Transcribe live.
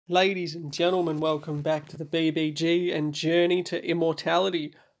Ladies and gentlemen, welcome back to the BBG and Journey to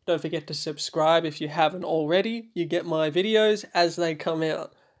Immortality. Don't forget to subscribe if you haven't already. You get my videos as they come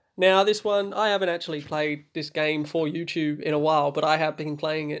out. Now this one, I haven't actually played this game for YouTube in a while, but I have been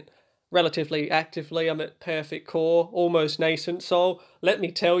playing it relatively actively. I'm at Perfect Core, almost Nascent Soul. Let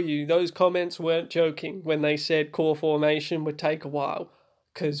me tell you, those comments weren't joking when they said core formation would take a while.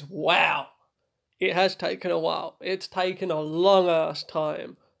 Because wow, it has taken a while. It's taken a long ass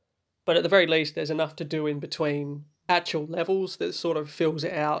time. But at the very least, there's enough to do in between actual levels that sort of fills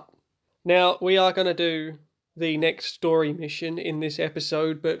it out. Now, we are going to do the next story mission in this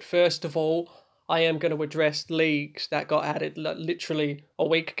episode, but first of all, I am going to address leagues that got added literally a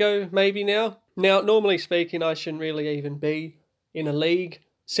week ago, maybe now. Now, normally speaking, I shouldn't really even be in a league,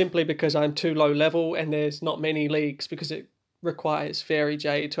 simply because I'm too low level and there's not many leagues, because it requires Fairy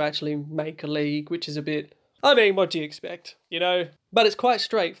J to actually make a league, which is a bit... I mean, what do you expect, you know? But it's quite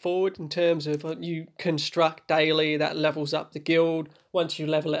straightforward in terms of you construct daily, that levels up the guild. Once you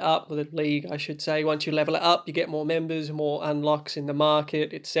level it up, or the league I should say, once you level it up, you get more members, more unlocks in the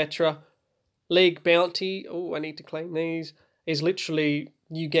market, etc. League bounty, oh, I need to claim these, is literally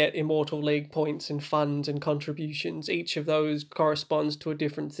you get Immortal League points and funds and contributions. Each of those corresponds to a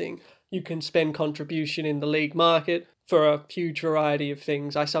different thing. You can spend contribution in the league market for a huge variety of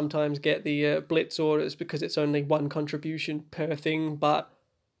things. I sometimes get the blitz orders because it's only one contribution per thing, but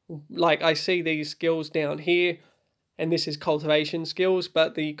like I see these skills down here, and this is cultivation skills,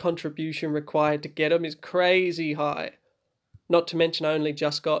 but the contribution required to get them is crazy high. Not to mention I only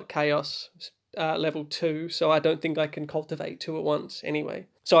just got Chaos level 2, so I don't think I can cultivate 2 at once anyway.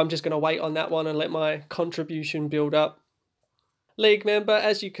 So I'm just going to wait on that one and let my contribution build up. League member,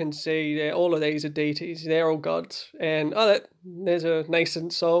 as you can see, all of these are deities. They're all gods. And oh, there's a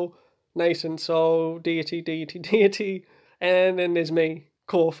nascent soul, deity, deity. And then there's me,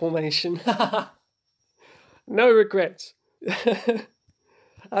 core formation. No regrets.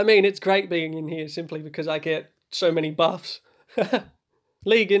 I mean, it's great being in here simply because I get so many buffs.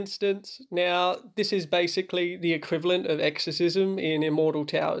 League instance. Now, this is basically the equivalent of exorcism in Immortal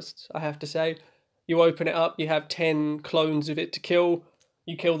Towers, I have to say. You open it up, you have 10 clones of it to kill.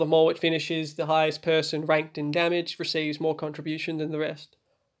 You kill them all, it finishes. The highest person ranked in damage receives more contribution than the rest.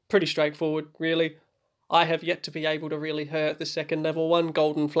 Pretty straightforward, really. I have yet to be able to really hurt the second level one,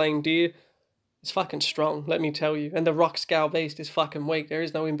 Golden Flame Deer. It's fucking strong, let me tell you. And the Rock Scale Beast is fucking weak. There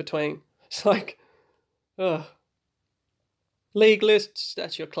is no in between. It's like, ugh. League lists,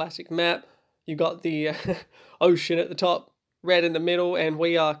 that's your classic map. You got the ocean at the top, red in the middle, and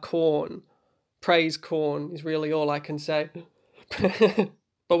we are Corn. Praise Corn is really all I can say.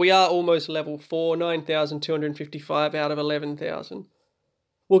 But we are almost level 4, 9,255 out of 11,000.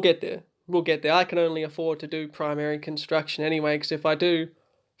 We'll get there. We'll get there. I can only afford to do primary construction anyway, because if I do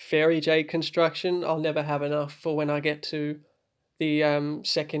Fairy J construction, I'll never have enough for when I get to the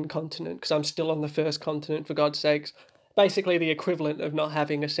second continent, because I'm still on the first continent, for God's sakes. Basically the equivalent of not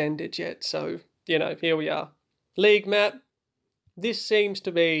having ascended yet, so, you know, here we are. League map. This seems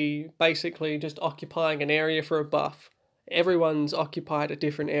to be basically just occupying an area for a buff. Everyone's occupied a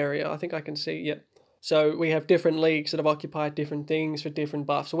different area. I think I can see, yep. So we have different leagues that have occupied different things for different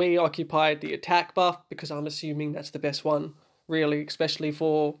buffs. We occupied the attack buff because I'm assuming that's the best one, really, especially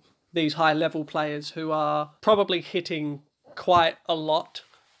for these high-level players who are probably hitting quite a lot,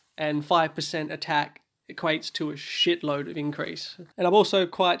 and 5% attack equates to a shitload of increase. And I'm also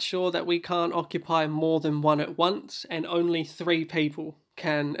quite sure that we can't occupy more than one at once, and only 3 people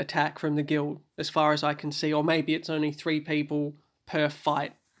can attack from the guild, as far as I can see, or maybe it's only 3 people per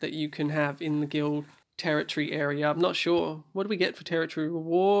fight that you can have in the guild territory area. I'm not sure. What do we get for territory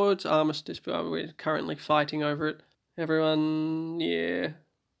rewards? Armistice, we're currently fighting over it. Everyone, yeah.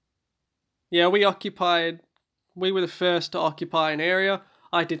 Yeah, we were the first to occupy an area.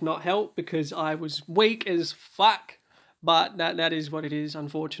 I did not help because I was weak as fuck, but that is what it is,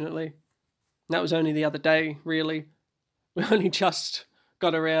 unfortunately. That was only the other day, really. We only just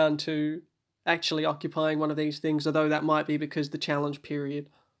got around to actually occupying one of these things, although that might be because the challenge period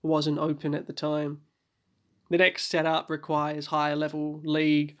wasn't open at the time. The next setup requires higher level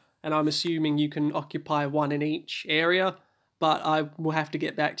league, and I'm assuming you can occupy one in each area, but I will have to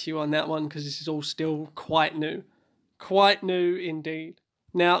get back to you on that one because this is all still quite new. Quite new indeed.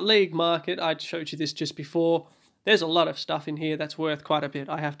 Now, league market, I showed you this just before. There's a lot of stuff in here that's worth quite a bit,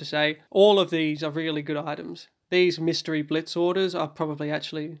 I have to say. All of these are really good items. These mystery blitz orders are probably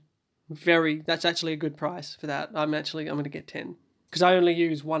actually that's actually a good price for that. I'm going to get 10. Because I only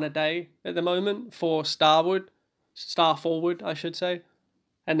use 1 a day at the moment for Star Forward, I should say.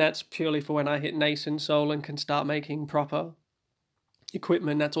 And that's purely for when I hit Nascent Soul and can start making proper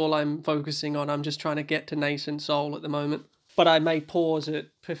equipment. That's all I'm focusing on. I'm just trying to get to Nascent Soul at the moment. But I may pause at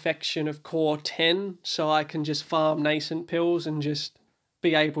Perfection of Core 10 so I can just farm Nascent pills and just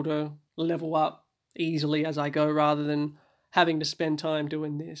be able to level up easily as I go, rather than having to spend time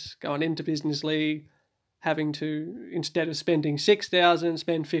doing this, going into Business League, having to, instead of spending 6,000,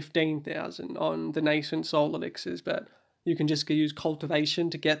 spend 15,000 on the Nascent Soul Elixirs. But you can just use cultivation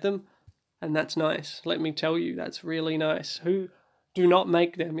to get them, and that's nice. Let me tell you, that's really nice. Do not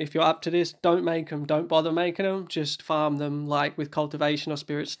make them. If you're up to this, don't make them. Don't bother making them. Just farm them like with cultivation or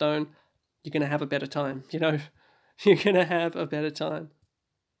spirit stone. You're going to have a better time, you know? You're going to have a better time.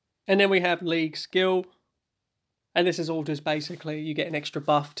 And then we have League Skill. And this is all just basically you get an extra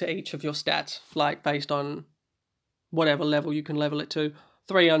buff to each of your stats, like based on whatever level you can level it to.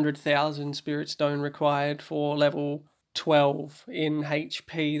 300,000 spirit stone required for level 12 in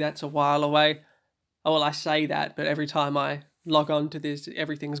HP. That's a while away. Oh, well, I say that, but every time I log on to this,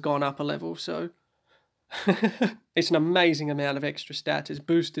 everything's gone up a level, so it's an amazing amount of extra stats. It's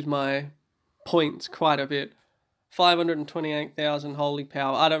boosted my points quite a bit. 528,000 holy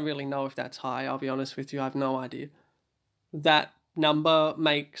power. I don't really know if that's high, I'll be honest with you. I have no idea. That number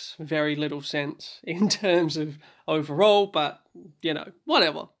makes very little sense in terms of overall, but, you know,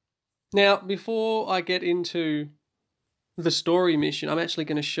 whatever. Now, before I get into the story mission, I'm actually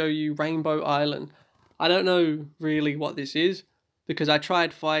going to show you Rainbow Island. I don't know really what this is, because I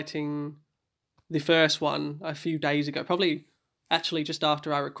tried fighting the first one a few days ago. Probably actually just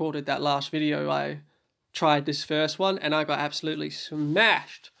after I recorded that last video, I tried this first one and I got absolutely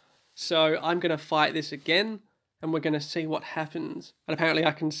smashed. So I'm going to fight this again and we're going to see what happens. And apparently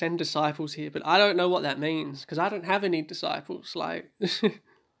I can send disciples here, but I don't know what that means because I don't have any disciples. Like,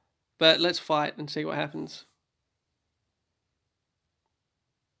 but let's fight and see what happens.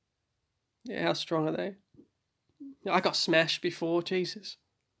 Yeah, how strong are they? I got smashed before, Jesus.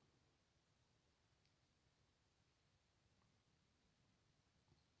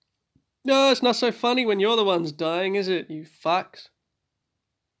 No, it's not so funny when you're the ones dying, is it, you fucks?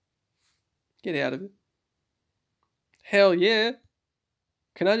 Get out of it. Hell yeah.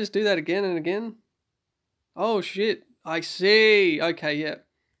 Can I just do that again and again? Oh shit, I see. Okay, yeah.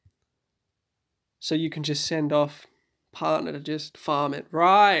 So you can just send off partner to just farm it.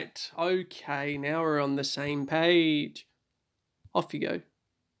 Right. Okay, now we're on the same page. Off you go.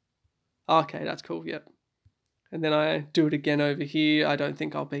 Okay, that's cool, yep. And then I do it again over here. I don't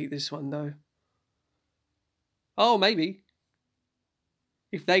think I'll beat this one though. Oh, maybe.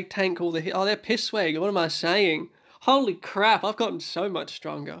 If they tank all the hit. Oh, they're piss swag. What am I saying? Holy crap, I've gotten so much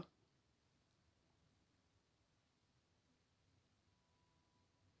stronger.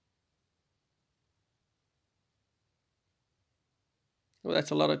 Well,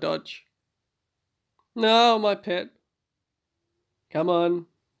 that's a lot of dodge. No, my pet. Come on.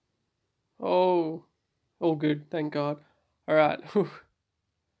 Oh, all good, thank God. All right.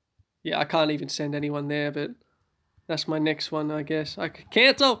 Yeah, I can't even send anyone there, but that's my next one, I guess. I could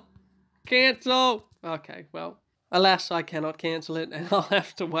cancel. Cancel. Okay, well, alas, I cannot cancel it, and I'll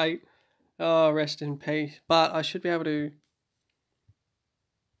have to wait. Oh, rest in peace. But I should be able to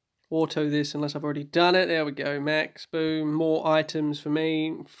auto this unless I've already done it. There we go, max, boom, more items for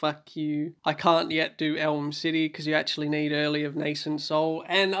me. Fuck you. I can't yet do Elm City because you actually need early of Nascent Soul,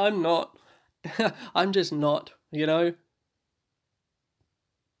 and I'm not. I'm just not, you know?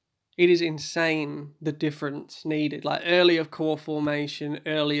 It is insane the difference needed. Like early of Core Formation,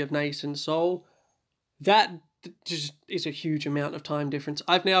 early of Nascent Soul. That just is a huge amount of time difference.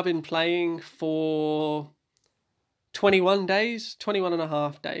 I've now been playing for 21 days, 21 and a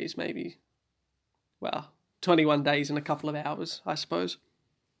half days maybe. Well, 21 days and a couple of hours, I suppose.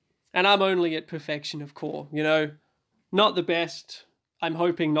 And I'm only at Perfection of Core, you know? Not the best. I'm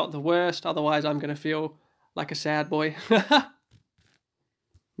hoping not the worst, otherwise I'm going to feel like a sad boy.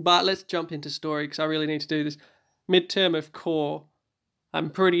 But let's jump into story, because I really need to do this. Midterm of Core.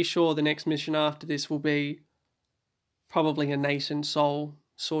 I'm pretty sure the next mission after this will be probably a Nascent Soul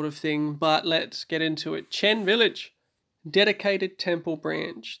sort of thing, but let's get into it. Chen Village. Dedicated temple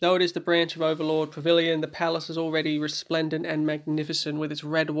branch. Though it is the branch of Overlord Pavilion, the palace is already resplendent and magnificent with its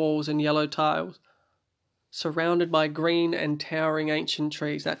red walls and yellow tiles, surrounded by green and towering ancient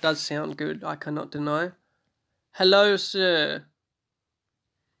trees. That does sound good, I cannot deny. Hello, sir.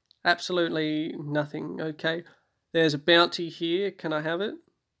 Absolutely nothing. Okay. There's a bounty here. Can I have it?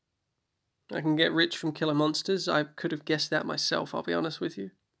 I can get rich from killer monsters. I could have guessed that myself, I'll be honest with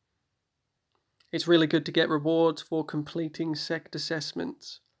you. It's really good to get rewards for completing sect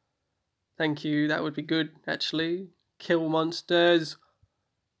assessments. Thank you, that would be good, actually. Kill monsters.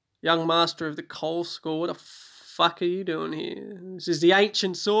 Young master of the Coal School. What the fuck are you doing here? This is the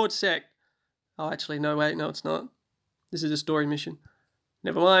ancient sword sect. Oh, actually, no, wait, no, it's not. This is a story mission.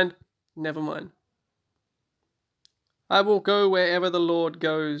 Never mind. Never mind. I will go wherever the Lord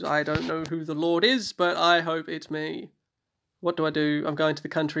goes. I don't know who the Lord is, but I hope it's me. What do I do? I'm going to the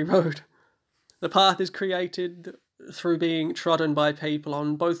country road. The path is created through being trodden by people.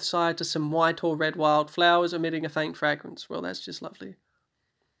 On both sides are some white or red wildflowers emitting a faint fragrance. Well, that's just lovely.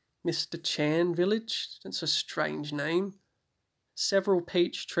 Mr. Chan Village? That's a strange name. Several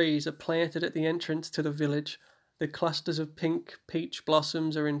peach trees are planted at the entrance to the village. The clusters of pink peach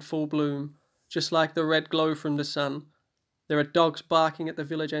blossoms are in full bloom, just like the red glow from the sun. There are dogs barking at the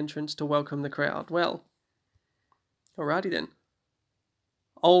village entrance to welcome the crowd. Well, alrighty then.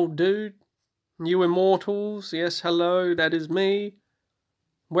 Old dude, you immortals, yes, hello, that is me.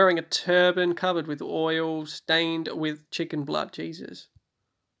 Wearing a turban covered with oil, stained with chicken blood, Jesus.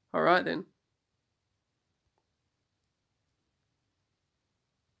 Alright then.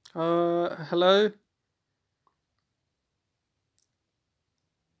 Hello?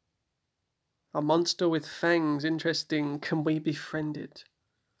 A monster with fangs, interesting. Can we be friended?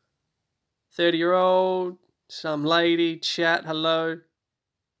 30-year-old, some lady, chat, hello.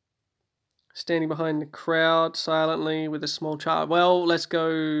 Standing behind the crowd silently with a small child. Well, let's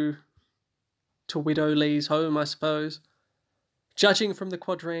go to Widow Lee's home, I suppose. Judging from the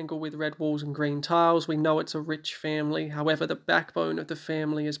quadrangle with red walls and green tiles, we know it's a rich family. However, the backbone of the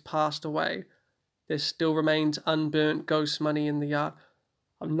family has passed away. There still remains unburnt ghost money in the yard.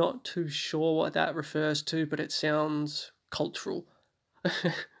 I'm not too sure what that refers to, but it sounds cultural.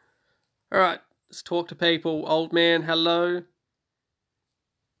 Alright, let's talk to people. Old man, hello.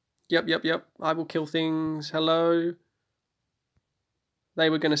 Yep. I will kill things. Hello. They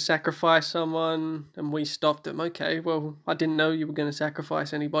were going to sacrifice someone, and we stopped them. Okay, well, I didn't know you were going to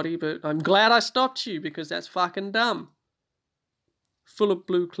sacrifice anybody, but I'm glad I stopped you, because that's fucking dumb. Full of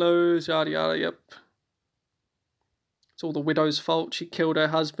blue clothes, yada yada, yep. It's all the widow's fault. She killed her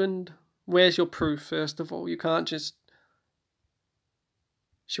husband. Where's your proof, first of all? You can't just...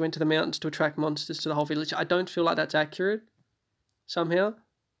 She went to the mountains to attract monsters to the whole village. I don't feel like that's accurate, somehow.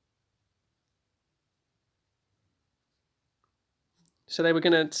 So they were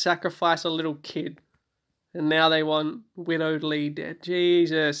going to sacrifice a little kid. And now they want Widowed Lee dead.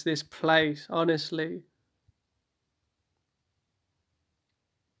 Jesus, this place, honestly.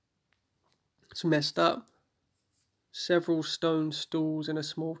 It's messed up. Several stone stools and a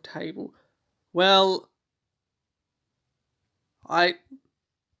small table. Well, yeah,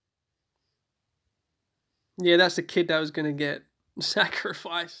 that's the kid that was going to get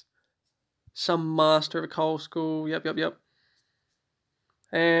sacrificed. Some master of a coal school. Yep.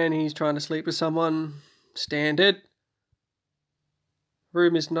 And he's trying to sleep with someone. Standard.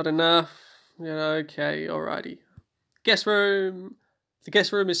 Room is not enough. Okay, alrighty. Guest room. The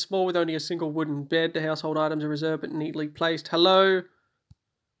guest room is small with only a single wooden bed. The household items are reserved but neatly placed. Hello.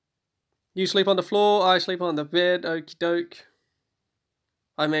 You sleep on the floor. I sleep on the bed. Okie doke.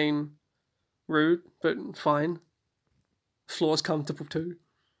 I mean, rude, but fine. Floor's comfortable too.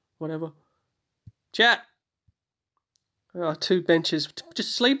 Whatever. Chat. Oh, 2 benches.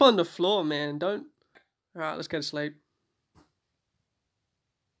 Just sleep on the floor, man. Don't... Alright, let's go to sleep.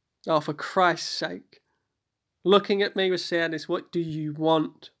 Oh, for Christ's sake. Looking at me with sadness. What do you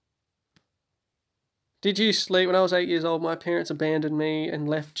want? Did you sleep? When I was 8 years old, my parents abandoned me and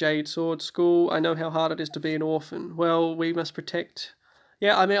left Jade Sword School. I know how hard it is to be an orphan. Well, we must protect...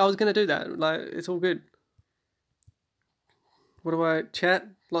 Yeah, I mean, I was going to do that. Like, it's all good. What do I... Chat?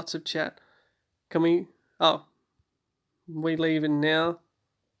 Lots of chat. Can we... Oh. We leaving now.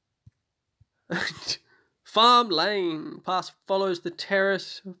 Farm Lane. Path follows the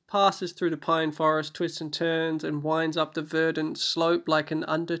terrace, passes through the pine forest, twists and turns, and winds up the verdant slope like an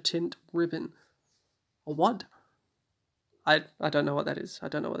undertint ribbon. A what? I don't know what that is.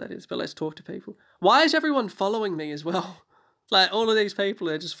 But let's talk to people. Why is everyone following me as well? Like, all of these people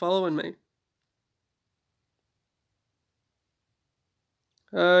are just following me.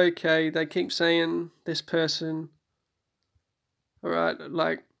 Okay, they keep saying this person... Alright,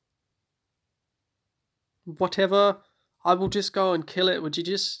 like, whatever, I will just go and kill it. Would you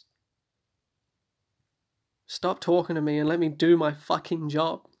just stop talking to me and let me do my fucking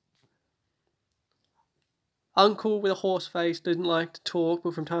job? Uncle with a horse face didn't like to talk,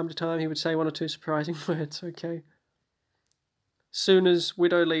 but from time to time he would say 1 or 2 surprising words. Okay. Soon as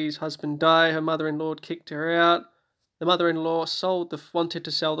Widow Lee's husband died, her mother-in-law kicked her out. The mother-in-law wanted to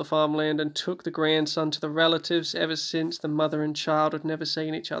sell the farmland and took the grandson to the relatives. Ever since, the mother and child had never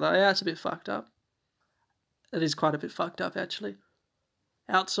seen each other. Yeah, that's a bit fucked up. It is quite a bit fucked up, actually.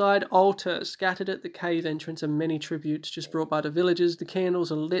 Outside altar, scattered at the cave entrance, are many tributes just brought by the villagers. The candles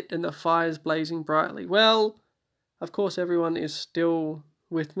are lit and the fires blazing brightly. Well, of course everyone is still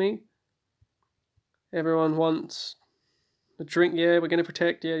with me. Everyone wants a drink. Yeah, we're going to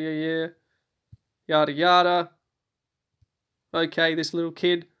protect. Yeah. Yada yada. Okay, this little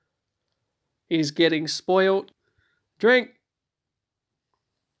kid is getting spoiled. Drink.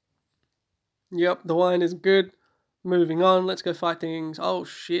 Yep, the wine is good. Moving on, let's go fight things. Oh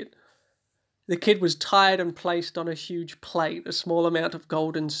shit. The kid was tied and placed on a huge plate. A small amount of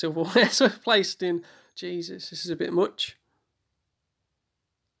gold and silverware was placed in. Jesus, this is a bit much.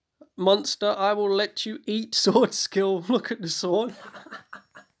 Monster, I will let you eat sword skill. Look at the sword.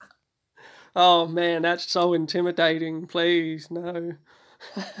 Oh man, that's so intimidating. Please, no.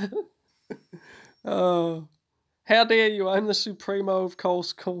 Oh, how dare you? I'm the Supremo of Coal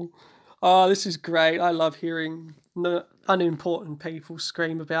School. Oh, this is great. I love hearing unimportant people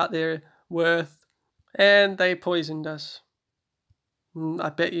scream about their worth. And they poisoned us. I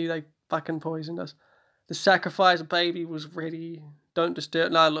bet you they fucking poisoned us. The sacrifice baby was ready. Don't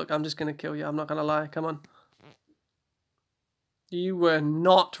disturb. No, look, I'm just going to kill you. I'm not going to lie. Come on. You were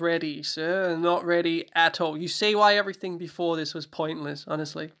not ready, sir. Not ready at all. You see why everything before this was pointless,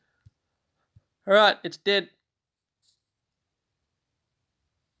 honestly. Alright, it's dead.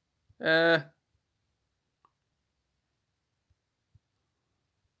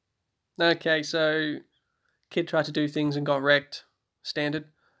 Okay, so kid tried to do things and got wrecked. Standard.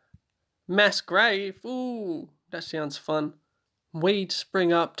 Mass grave. Ooh, that sounds fun. Weeds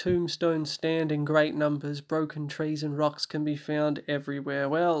spring up, tombstones stand in great numbers, broken trees and rocks can be found everywhere.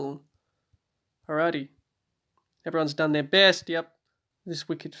 Well, alrighty. Everyone's done their best, yep. This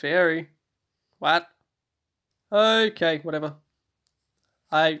wicked fairy. What? Okay, whatever.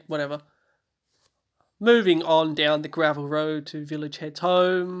 Whatever. Moving on down the gravel road to village heads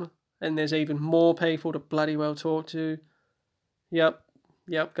home, and there's even more people to bloody well talk to. Yep,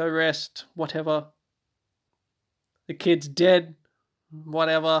 go rest, whatever. The kid's dead.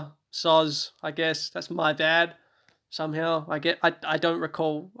 Whatever, soz, I guess. That's my bad. Somehow, I don't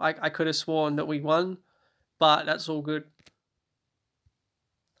recall. I could have sworn that we won, but that's all good.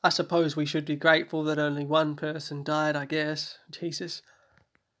 I suppose we should be grateful that only one person died, I guess. Jesus.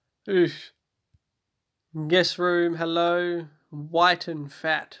 Oof. Guest room, hello. White and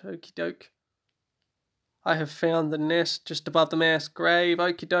fat, okie doke. I have found the nest just above the mass grave.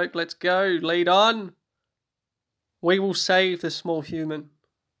 Okie doke, let's go. Lead on. We will save the small human.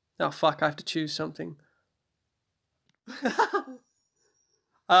 Oh fuck, I have to choose something.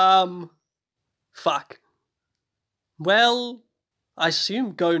 Fuck. Well, I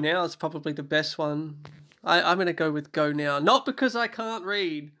assume go now is probably the best one. I'm gonna go with go now. Not because I can't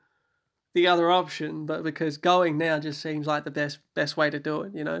read the other option, but because going now just seems like the best way to do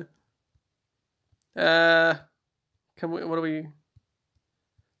it, you know? What are we...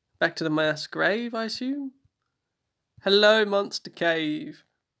 Back to the mass grave, I assume? Hello, monster cave.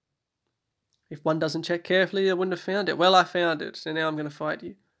 If one doesn't check carefully, they wouldn't have found it. Well, I found it, so now I'm going to fight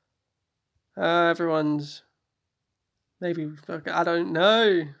you. Everyone's... Maybe... I don't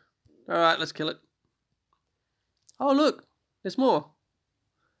know. Alright, let's kill it. Oh, look. There's more.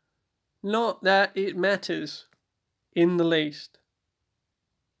 Not that it matters in the least.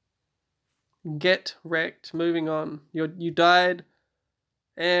 Get wrecked. Moving on. You died.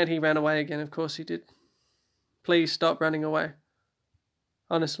 And he ran away again. Of course he did. Please stop running away.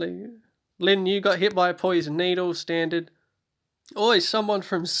 Honestly. Lynn, you got hit by a poison needle. Standard. Oh, is someone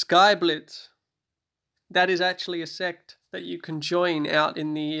from Skyblitz. That is actually a sect that you can join out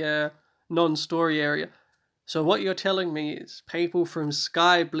in the non-story area. So what you're telling me is people from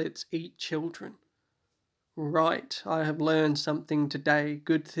Skyblitz eat children. Right, I have learned something today.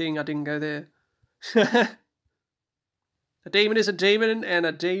 Good thing I didn't go there. A demon is a demon and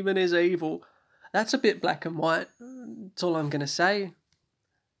a demon is evil. That's a bit black and white. That's all I'm going to say.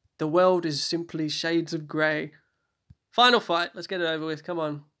 The world is simply shades of grey. Final fight. Let's get it over with. Come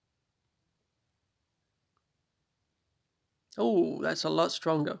on. Oh, that's a lot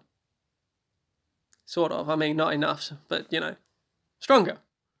stronger. Sort of. I mean, not enough, but, you know, stronger.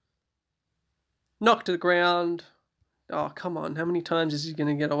 Knocked to the ground. Oh, come on. How many times is he going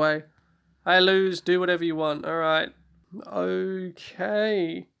to get away? I lose. Do whatever you want. All right.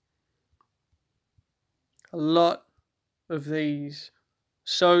 Okay. A lot of these.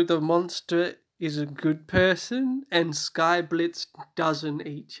 So the monster is a good person and Skyblitz doesn't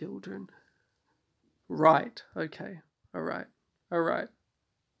eat children. Right. Okay. All right.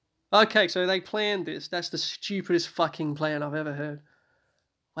 Okay, so they planned this. That's the stupidest fucking plan I've ever heard.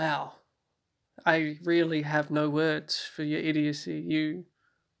 Wow. I really have no words for your idiocy.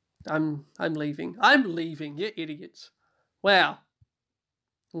 I'm leaving. I'm leaving, you idiots. Wow.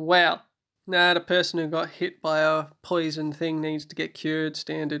 Wow. Nah, the person who got hit by a poison thing needs to get cured,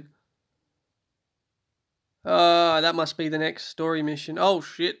 standard. That must be the next story mission. Oh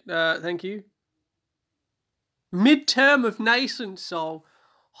shit, thank you. Midterm of Nascent Soul.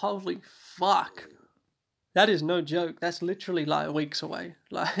 Holy fuck. That is no joke. That's literally like weeks away.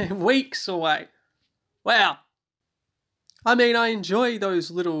 Like, weeks away. Wow. I mean, I enjoy those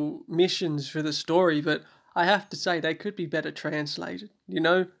little missions for the story, but I have to say they could be better translated, you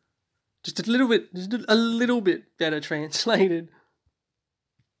know? Just a little bit better translated.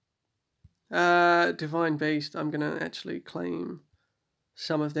 Divine Beast, I'm gonna actually claim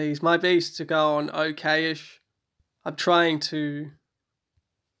some of these. My beasts are going okay-ish. I'm trying to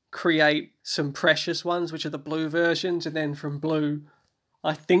create some precious ones, which are the blue versions, and then from blue,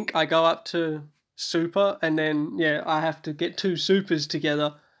 I think I go up to super, and then, yeah, I have to get 2 supers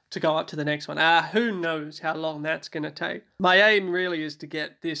together to go up to the next one. Who knows how long that's going to take. My aim really is to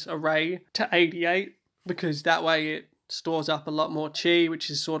get this array to 88, because that way it stores up a lot more chi, which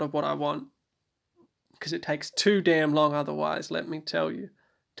is sort of what I want. Because it takes too damn long otherwise, let me tell you.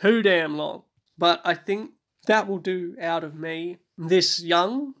 Too damn long. But I think that will do out of me. This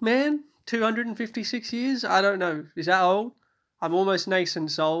young man, 256 years, I don't know. Is that old? I'm almost nascent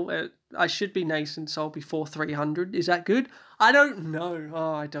soul. I should be nascent soul before 300. Is that good? I don't know.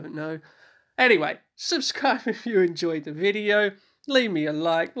 Oh, I don't know. Anyway, subscribe if you enjoyed the video. Leave me a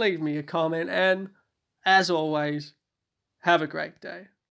like, leave me a comment, and as always, have a great day.